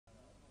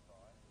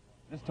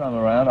This time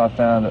around I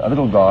found a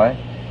little guy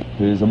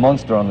who's a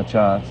monster on the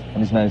charts, and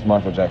his name's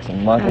Michael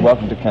Jackson. Michael,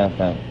 welcome to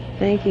Countdown.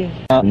 Thank you.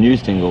 A new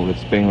single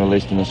that's being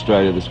released in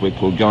Australia this week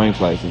called Going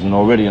Places, and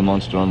already a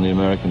monster on the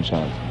American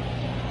charts.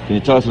 Can you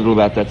tell us a little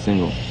about that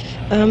single?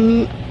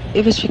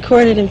 It was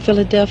recorded in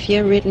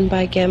Philadelphia, written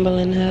by Gamble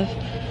and Huff,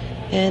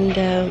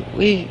 and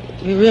we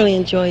really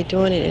enjoyed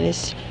doing it, and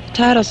it's the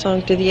title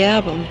song to the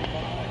album.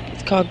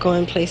 It's called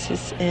Going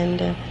Places,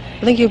 and I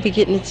think you'll be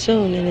getting it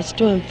soon, and it's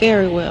doing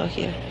very well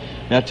here.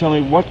 Now tell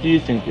me, what do you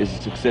think is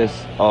the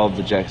success of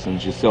the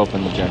Jacksons, yourself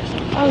and the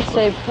Jacksons? I would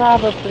say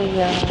probably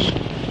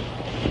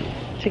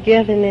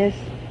togetherness,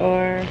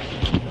 or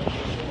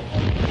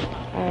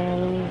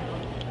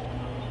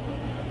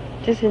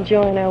just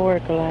enjoying our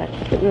work a lot,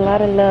 putting a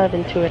lot of love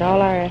into it,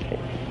 all our effort.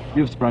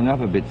 You've sprung up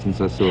a bit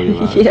since I saw you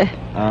last. Yeah.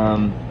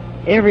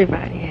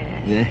 Everybody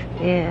has.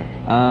 Yeah?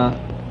 Yeah.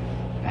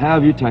 How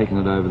have you taken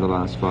it over the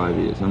last 5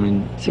 years? I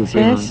mean,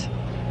 Success?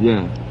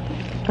 Yeah.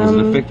 Has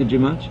it affected you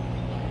much?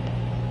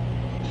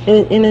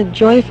 In a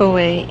joyful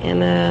way,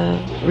 in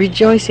a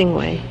rejoicing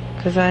way,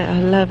 because I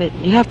love it.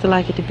 You have to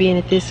like it to be in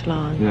it this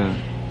long. Yeah.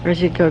 Or else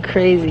you'd go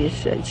crazy.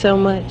 It's so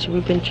much.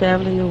 We've been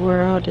traveling the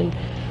world and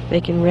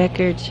making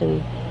records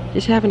and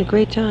just having a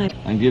great time.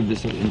 And give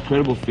this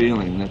incredible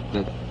feeling that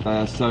they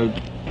are so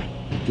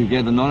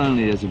together, not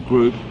only as a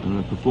group and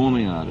a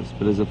performing artist,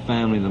 but as a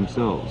family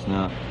themselves.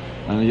 Now,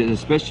 and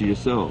especially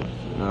yourselves,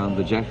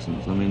 the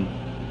Jacksons. I mean,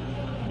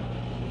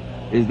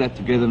 is that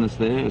togetherness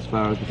there as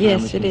far as the family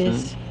is concerned? Yes,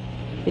 it is.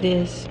 It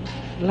is.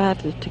 A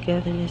lot of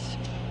togetherness.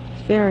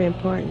 It's very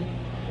important.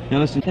 Now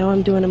listen. Now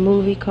I'm doing a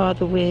movie called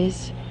The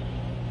Wiz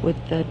with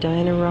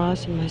Diana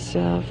Ross and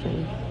myself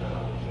and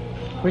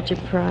Richard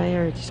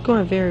Pryor. It's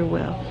going very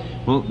well.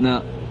 Well, now,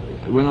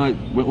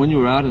 when you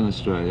were out in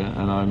Australia,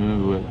 and I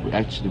remember we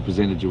actually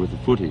presented you with the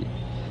footy,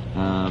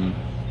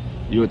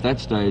 you at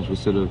that stage were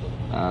sort of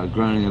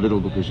groaning a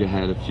little because you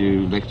had a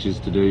few lectures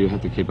to do, you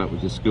had to keep up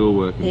with your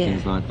schoolwork and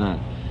things like that.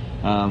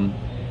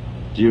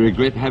 Do you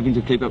regret having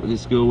to keep up with your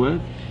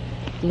schoolwork?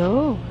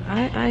 No,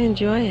 I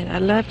enjoy it. I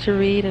love to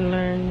read and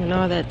learn and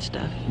all that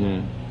stuff.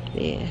 Yeah.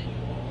 Yeah.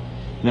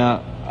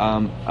 Now,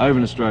 over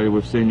in Australia,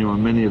 we've seen you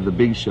on many of the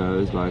big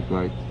shows, like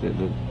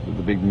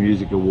the big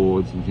music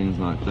awards and things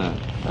like that.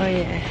 Oh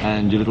yeah.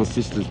 And your little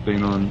sister's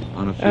been on a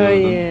few of them. Oh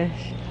yeah.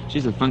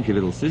 She's a funky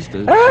little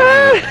sister.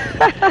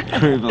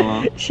 Prove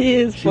along. She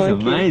is funky.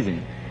 She's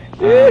amazing.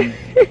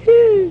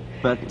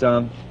 But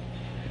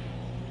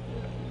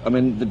I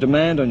mean, the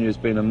demand on you has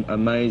been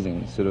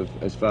amazing, sort of,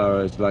 as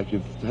far as, like,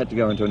 you've had to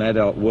go into an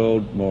adult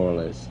world, more or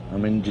less. I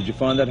mean, did you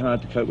find that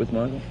hard to cope with,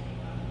 Michael?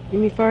 You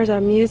mean as far as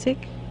our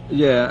music?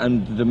 Yeah,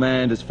 and the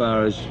demand as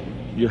far as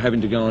you're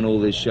having to go on all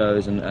these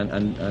shows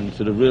and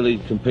sort of really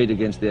compete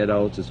against the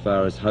adults as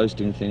far as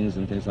hosting things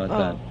and things like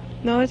that.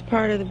 No, it's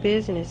part of the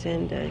business,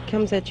 and it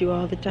comes at you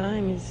all the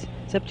time. It's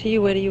up to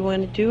you whether you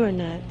want to do or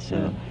not,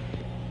 so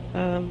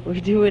we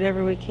do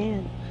whatever we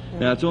can.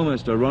 Now, it's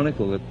almost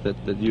ironical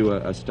that you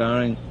are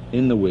starring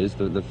in The Wiz,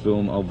 the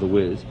film of The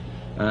Wiz,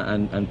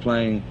 and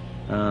playing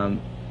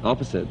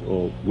opposite,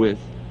 or with,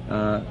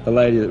 the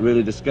lady that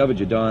really discovered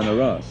you, Diana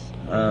Ross.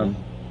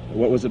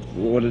 What was it?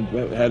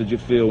 How did you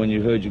feel when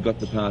you heard you got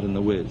the part in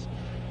The Wiz,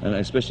 and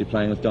especially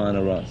playing with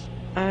Diana Ross?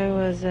 I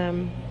was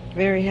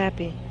very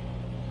happy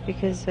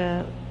because,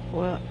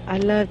 well, I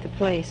loved the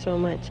play so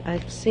much.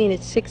 I've seen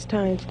it 6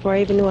 times before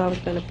I even knew I was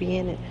going to be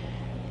in it,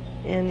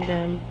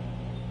 and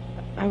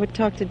I would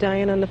talk to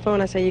Diane on the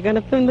phone. I say, "You're going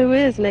to film The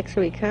Wiz next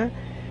week, huh?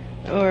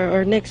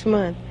 Or next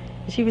month?"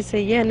 And she would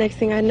say, "Yeah." Next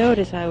thing I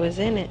noticed, I was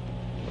in it.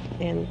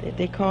 And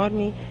they called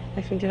me,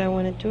 asked me, did I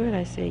want to do it?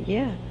 I said,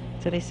 yeah.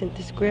 So they sent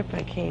the script.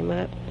 I came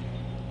up,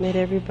 met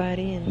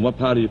everybody. And what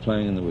part are you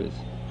playing in The Wiz?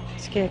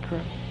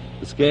 Scarecrow.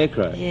 The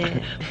Scarecrow? Yeah.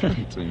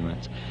 Too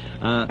much.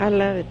 I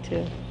love it,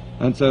 too.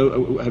 And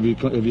so, have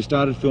you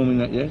started filming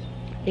that yet?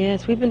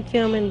 Yes, we've been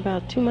filming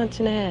about 2 months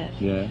and a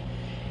half. Yeah.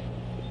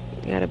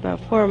 We got about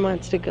 4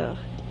 months to go.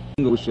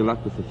 Wish you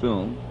luck with the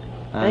film.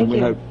 Thank you. We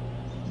hope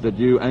that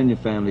you and your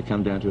family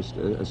come down to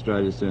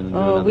Australia soon and do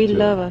Oh, another we tour.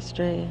 love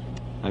Australia.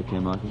 Okay,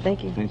 Michael.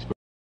 Thank you. Thanks for